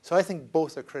skill. So I think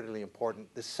both are critically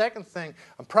important. The second thing,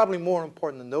 and probably more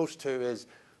important than those two, is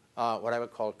what I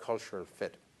would call cultural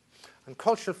fit. And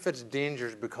cultural fit's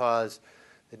dangerous because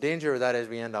the danger of that is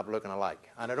we end up looking alike.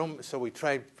 And so we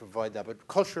try to provide that. But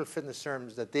cultural fit in the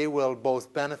terms that they will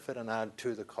both benefit and add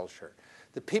to the culture.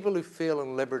 The people who fail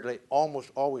in Liberty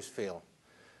almost always fail,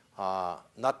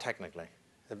 not technically,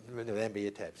 the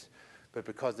MBA types, but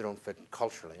because they don't fit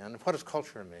culturally. And what does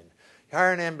culture mean? You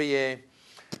hire an MBA,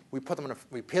 we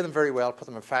pay them very well, put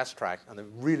them in fast track, and they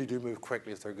really do move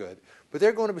quickly if they're good. But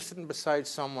they're going to be sitting beside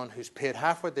someone who's paid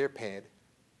half what they're paid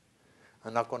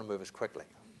and not going to move as quickly.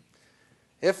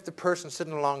 If the person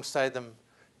sitting alongside them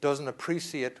doesn't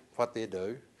appreciate what they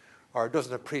do, or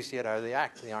doesn't appreciate how they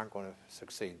act, they aren't going to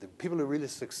succeed. The people who really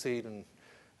succeed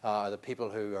are the people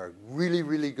who are really,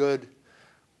 really good,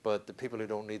 but the people who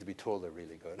don't need to be told they're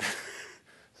really good.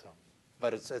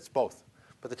 But it's both.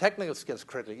 But the technical skills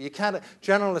critical. You can't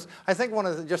generalists. I think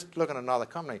just looking at another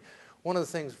company, one of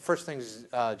the first things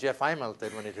Jeff Immelt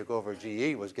did when he took over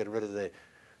GE was get rid of the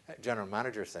general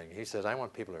manager thing. He says, I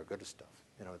want people who are good at stuff.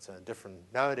 It's a different.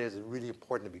 Nowadays, it's really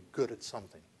important to be good at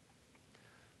something.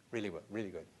 Really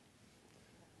good.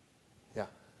 Yeah.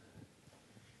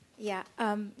 Yeah.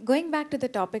 Going back to the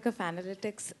topic of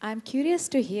analytics, I'm curious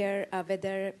to hear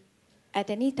whether at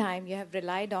any time you have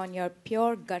relied on your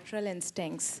pure guttural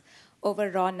instincts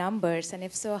over raw numbers, and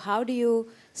if so, how do you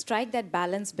strike that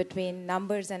balance between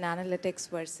numbers and analytics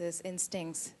versus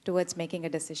instincts towards making a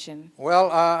decision?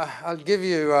 Well, I'll give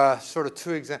you sort of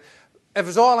two examples. If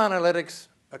it's all analytics,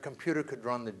 a computer could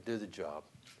do the job.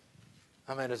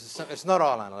 I mean, it's not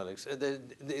all analytics.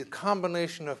 The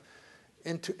combination of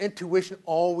intuition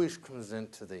always comes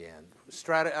into the end.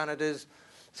 And it is,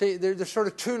 see, there's sort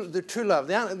of two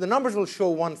levels. The numbers will show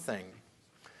one thing.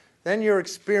 Then your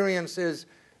experience is,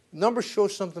 numbers show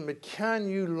something, but can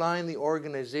you line the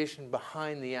organization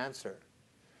behind the answer?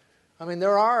 I mean,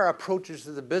 there are approaches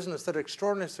to the business that are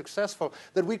extraordinarily successful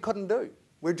that we couldn't do.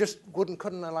 We just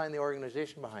couldn't align the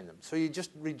organization behind them. So you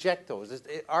just reject those.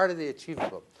 Are they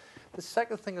achievable? The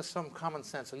second thing is some common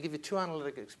sense. I'll give you two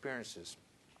analytic experiences.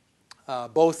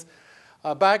 Both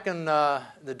back in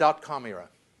the dot-com era.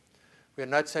 We had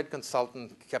an outside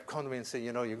consultant kept coming to me and saying,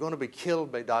 you're going to be killed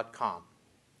by dot-com.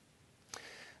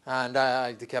 And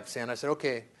they kept saying, I said,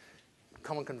 okay,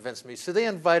 come and convince me. So they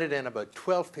invited in about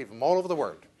 12 people from all over the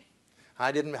world.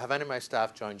 I didn't have any of my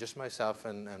staff join, just myself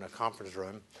in a conference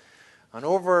room. And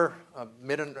over,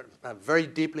 made a very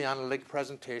deeply analytic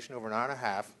presentation over an hour and a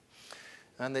half.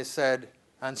 And they said,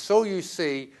 and so you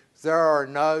see, there are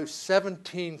now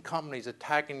 17 companies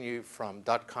attacking you from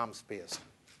 .com space.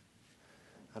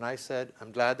 And I said,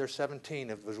 I'm glad there's 17.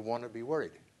 If there's one, I'd be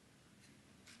worried.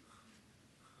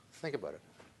 Think about it.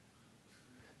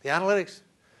 The analytics,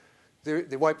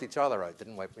 they wiped each other out,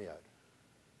 didn't wipe me out.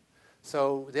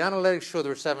 So the analytics showed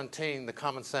there were 17. The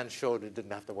common sense showed it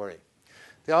didn't have to worry.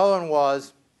 The other one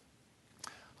was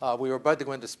we were about to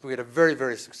go into, we had a very,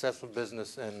 very successful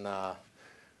business in,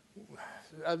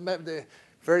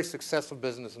 very successful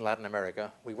business in Latin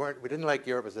America. We didn't like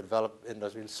Europe as a developed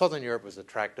industry. Southern Europe was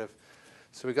attractive.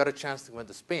 So we got a chance to go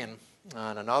into Spain.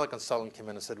 And another consultant came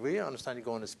in and said, we understand you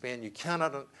go into Spain. You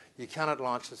cannot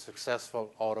launch a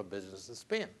successful auto business in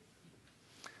Spain.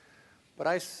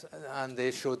 But and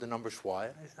they showed the numbers why.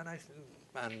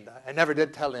 And I never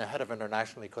did tell the head of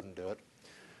international he couldn't do it,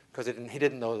 because he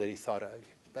didn't know that he thought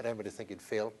that anybody would think he'd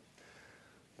fail.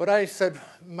 But I said,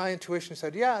 my intuition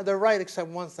said, yeah, they're right, except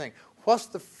one thing. What's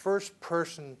the first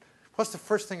thing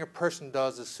a person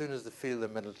does as soon as they feel they're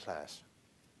middle class?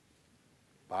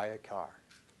 Buy a car.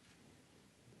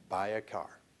 Buy a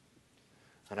car.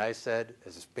 And I said,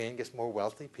 as Spain gets more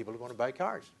wealthy, people are going to buy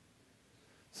cars.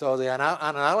 So the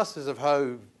analysis of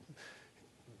how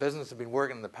business had been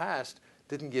working in the past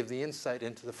didn't give the insight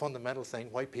into the fundamental thing,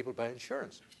 why people buy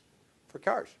insurance for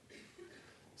cars.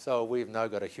 So we've now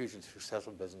got a hugely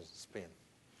successful business in Spain.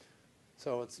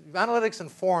 So it's analytics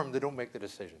informed, they don't make the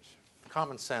decisions.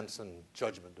 Common sense and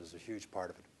judgment is a huge part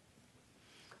of it.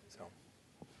 So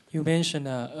you mentioned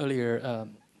earlier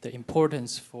the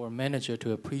importance for a manager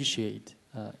to appreciate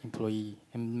employee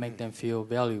and make them feel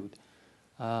valued.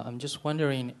 I'm just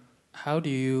wondering, how do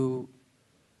you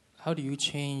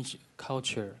change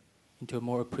culture into a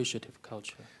more appreciative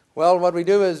culture? Well, what we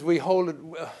do is we hold it.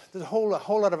 There's a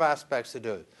whole lot of aspects to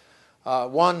do.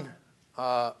 One,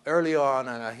 early on,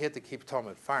 and I hate to keep talking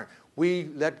about firing, we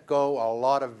let go a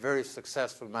lot of very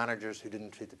successful managers who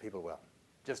didn't treat the people well.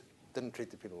 Just didn't treat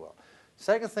the people well.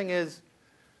 Second thing is,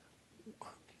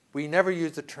 we never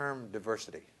use the term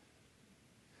diversity.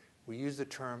 We use the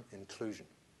term inclusion.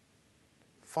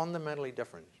 Fundamentally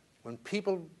different.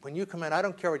 When you come in, I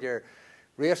don't care what your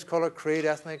race, color, creed,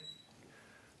 ethnic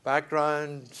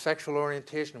background, sexual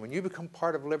orientation. When you become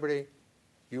part of Liberty,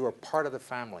 you are part of the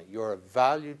family. You're a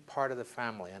valued part of the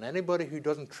family. And anybody who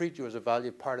doesn't treat you as a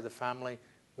valued part of the family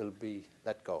will be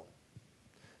let go.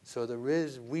 So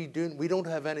we don't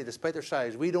have any, despite their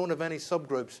size, we don't have any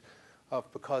subgroups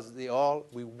because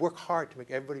we work hard to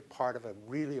make everybody part of a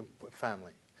really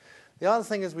family. The other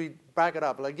thing is we back it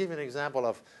up. I'll give you an example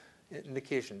of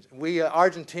indications.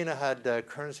 Argentina had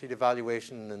currency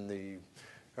devaluation in the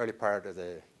early part of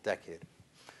the decade.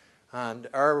 And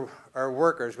our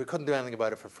workers, we couldn't do anything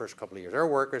about it for the first couple of years. Our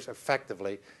workers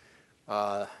effectively,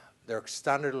 their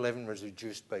standard of living was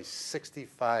reduced by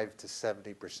 65 to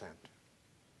 70%.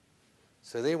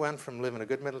 So they went from living a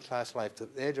good middle class life to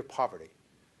the edge of poverty.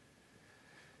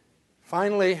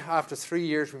 Finally, after 3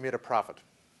 years, we made a profit.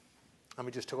 And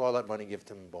we just took all that money and gave it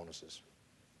to them in bonuses.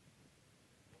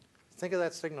 Think of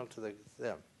that signal to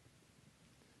them.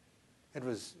 It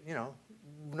was,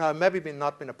 now maybe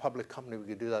not being a public company, we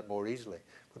could do that more easily.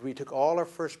 But we took all our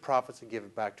first profits and gave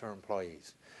it back to our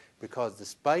employees. Because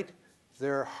despite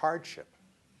their hardship,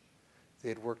 they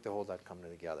had worked to hold that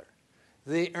company together.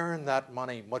 They earned that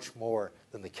money much more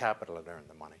than the capital had earned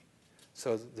the money.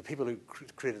 So the people who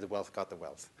created the wealth got the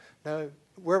wealth. Now,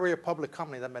 were we a public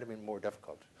company, that might have been more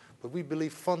difficult. But we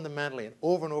believe fundamentally, and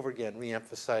over again,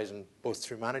 re-emphasizing both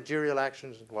through managerial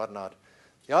actions and whatnot.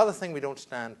 The other thing we don't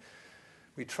stand,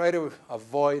 we try to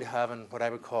avoid having what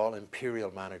I would call imperial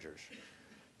managers.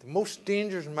 The most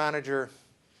dangerous manager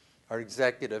or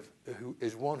executive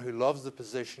is one who loves the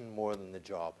position more than the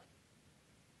job.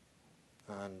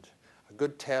 And a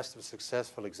good test of a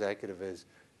successful executive is,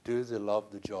 do they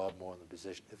love the job more than the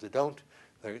position? If they don't,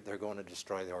 they're going to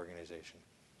destroy the organization.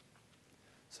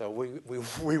 So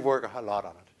we work a lot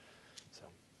on it. So,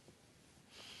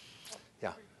 yeah.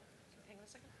 Hang on a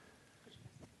second.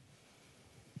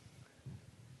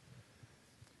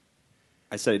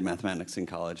 I studied mathematics in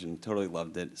college and totally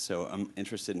loved it. So I'm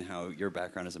interested in how your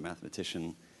background as a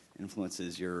mathematician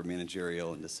influences your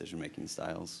managerial and decision-making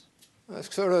styles.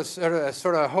 Sort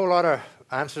of a whole lot of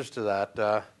answers to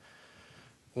that.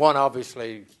 One,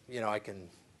 obviously, I can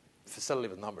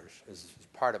facilitate with numbers is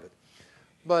part of it.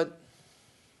 But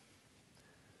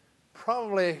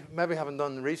probably, maybe having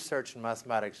done research in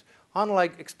mathematics,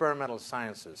 unlike experimental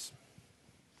sciences,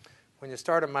 when you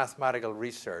start a mathematical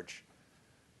research,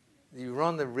 you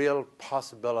run the real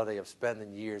possibility of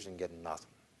spending years and getting nothing.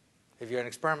 If you're an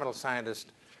experimental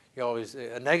scientist, you always,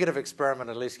 a negative experiment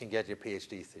at least can get you a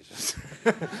PhD thesis.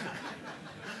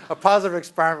 A positive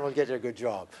experiment will get you a good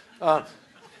job. And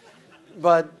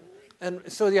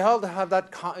so you had to have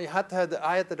that, I had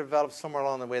to develop somewhere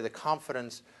along the way the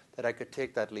confidence that I could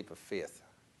take that leap of faith.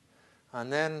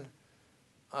 And then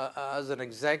as an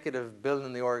executive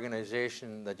building the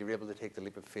organization, that you're able to take the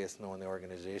leap of faith knowing the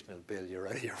organization will bail you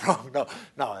right or you're wrong.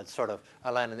 No, it's sort of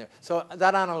a line in there. So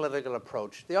that analytical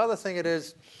approach. The other thing it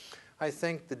is, I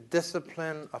think the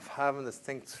discipline of having to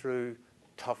think through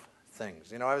tough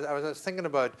things. You know, I was thinking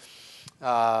about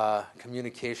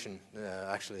communication,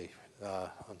 actually,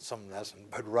 on some lesson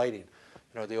about writing.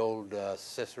 You know, the old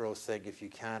Cicero thing, if you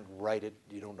can't write it,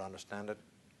 you don't understand it.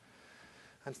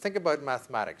 And think about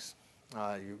mathematics.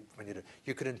 You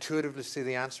could intuitively see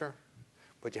the answer,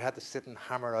 but you had to sit and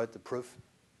hammer out the proof.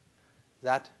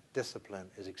 That discipline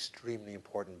is extremely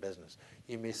important in business.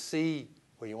 You may see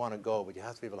where you want to go, but you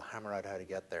have to be able to hammer out how to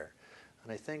get there.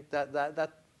 And I think that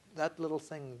little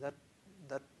thing, that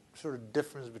sort of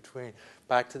difference between,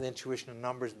 back to the intuition and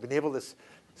numbers, being able to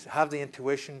have the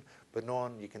intuition, but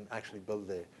knowing you can actually build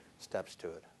the steps to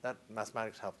it. That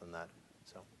mathematics helped in that.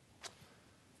 So,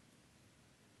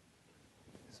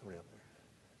 somebody up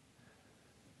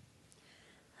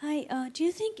there. Hi, do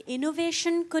you think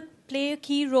innovation could play a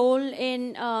key role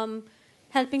in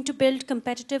helping to build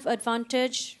competitive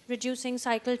advantage, reducing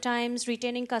cycle times,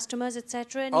 retaining customers,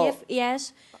 etc.? And if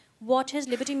yes, what has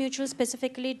Liberty Mutual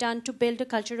specifically done to build a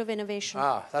culture of innovation?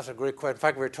 That's a great question. In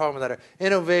fact, we were talking about that.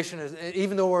 Innovation is,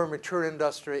 even though we're a mature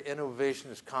industry, innovation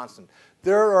is constant.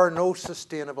 There are no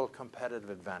sustainable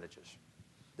competitive advantages.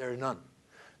 There are none.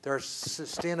 There are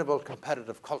sustainable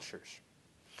competitive cultures.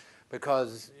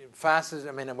 Because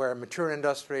we're a mature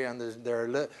industry, and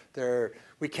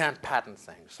we can't patent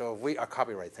things. So if we are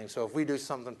copyright things. So if we do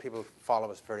something, people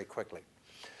follow us very quickly.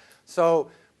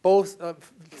 So both,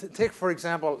 take for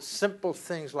example, simple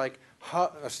things like I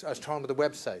was talking about the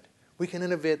website. We can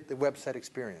innovate the website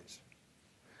experience.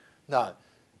 Now,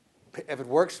 if it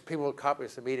works, people will copy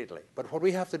us immediately. But what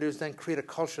we have to do is then create a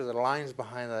culture that aligns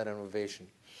behind that innovation.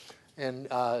 And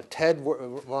TED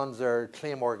runs their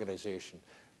claim organization.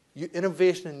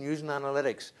 Innovation in using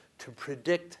analytics to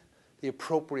predict the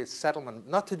appropriate settlement,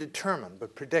 not to determine,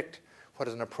 but predict what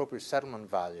is an appropriate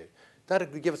settlement value. That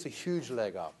would give us a huge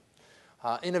leg up.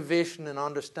 Innovation in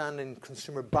understanding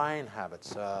consumer buying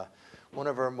habits. One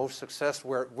of our most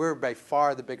successful, we're by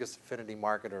far the biggest affinity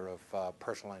marketer of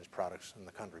personalized products in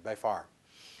the country, by far.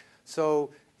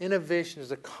 So innovation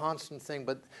is a constant thing,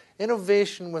 but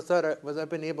innovation without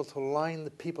being able to line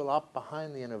the people up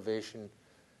behind the innovation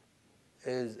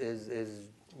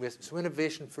so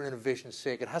innovation for innovation's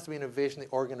sake. It has to be innovation the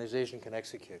organization can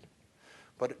execute.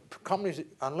 But companies,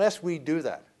 unless we do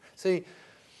that, see,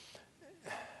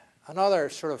 another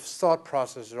sort of thought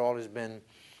process has always been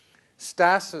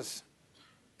stasis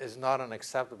is not an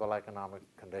acceptable economic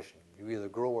condition. You either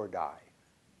grow or die.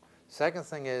 Second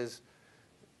thing is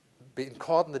being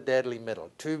caught in the deadly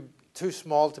middle. Too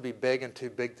small to be big and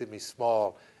too big to be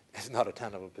small is not a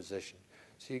tenable position.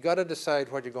 So you've got to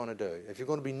decide what you're going to do. If you're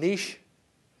going to be niche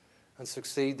and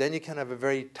succeed, then you can have a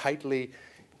very tightly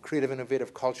creative,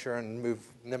 innovative culture and move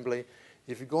nimbly.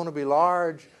 If you're going to be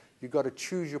large, you've got to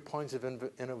choose your points of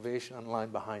innovation and line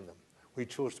behind them. We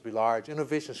chose to be large.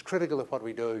 Innovation is critical of what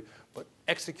we do, but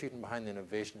executing behind the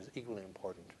innovation is equally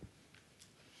important.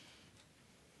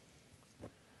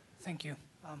 Thank you.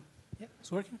 Yeah,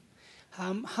 it's working.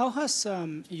 How has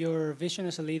your vision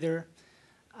as a leader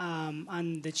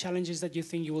and the challenges that you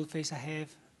think you will face ahead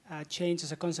changed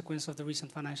as a consequence of the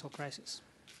recent financial crisis?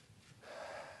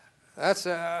 That's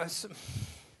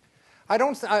I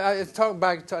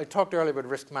talked earlier about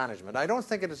risk management. I don't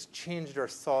think it has changed our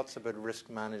thoughts about risk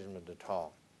management at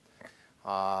all.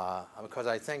 Because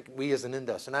I think we as an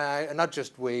industry, and not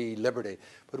just we, Liberty,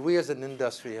 but we as an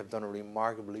industry have done a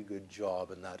remarkably good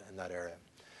job in that area.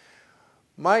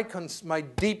 My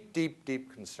deep, deep,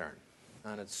 deep concern,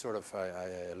 and it's sort of,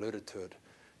 I alluded to it,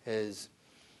 is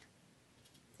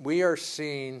we are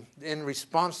seeing, in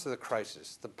response to the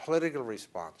crisis, the political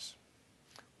response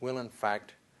will in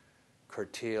fact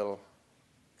curtail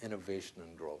innovation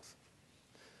and growth.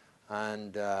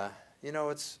 And, you know,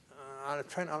 it's, I'm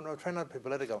trying not to be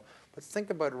political, but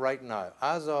think about right now.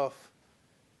 As of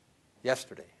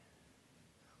yesterday,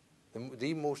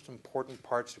 the most important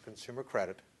parts of consumer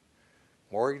credit,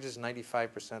 mortgages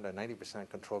 95% or 90%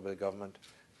 controlled by the government,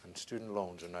 and student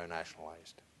loans are now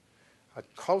nationalized. A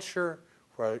culture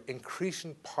where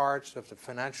increasing parts of the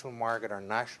financial market are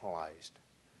nationalized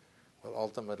will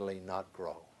ultimately not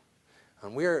grow.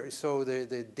 And so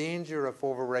the danger of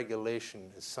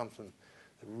overregulation is something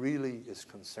that really is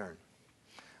concerned.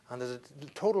 And there's a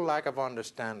total lack of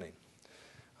understanding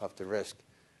of the risk.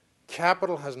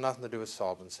 Capital has nothing to do with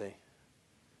solvency.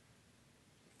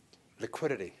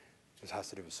 Liquidity has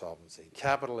to do with solvency.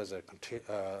 Capital is a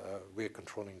way of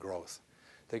controlling growth.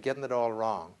 They're getting it all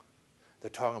wrong. They're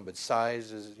talking about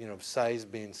size, size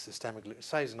being systemic.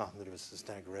 Size has nothing to do with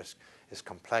systemic risk. It's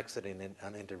complexity and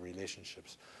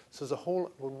interrelationships. So as a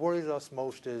whole, what worries us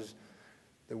most is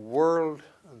the world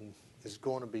is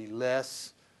going to be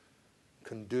less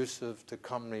conducive to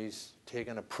companies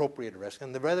taking appropriate risk.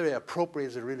 And by the way, appropriate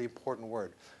is a really important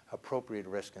word, appropriate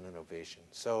risk and innovation.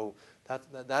 So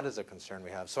that is a concern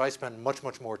we have. So I spend much,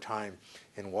 much more time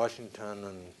in Washington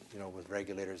and with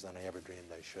regulators than I ever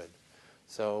dreamed I should.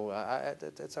 So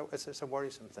it's a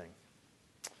worrisome thing.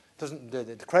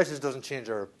 The crisis doesn't change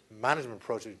our management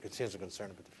approach, it changes the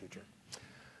concern about the future.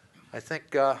 I think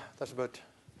that's about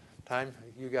time.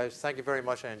 You guys, thank you very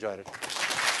much. I enjoyed it.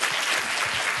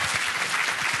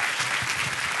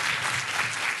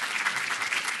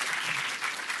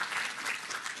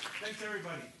 Thanks,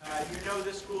 everybody. You know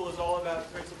this school is all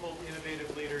about principled,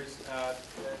 innovative leaders.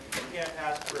 You can't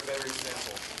ask for a better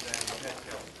example than Ted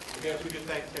Kelly. We could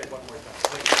thank Ted one more time.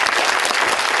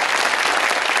 Thank you.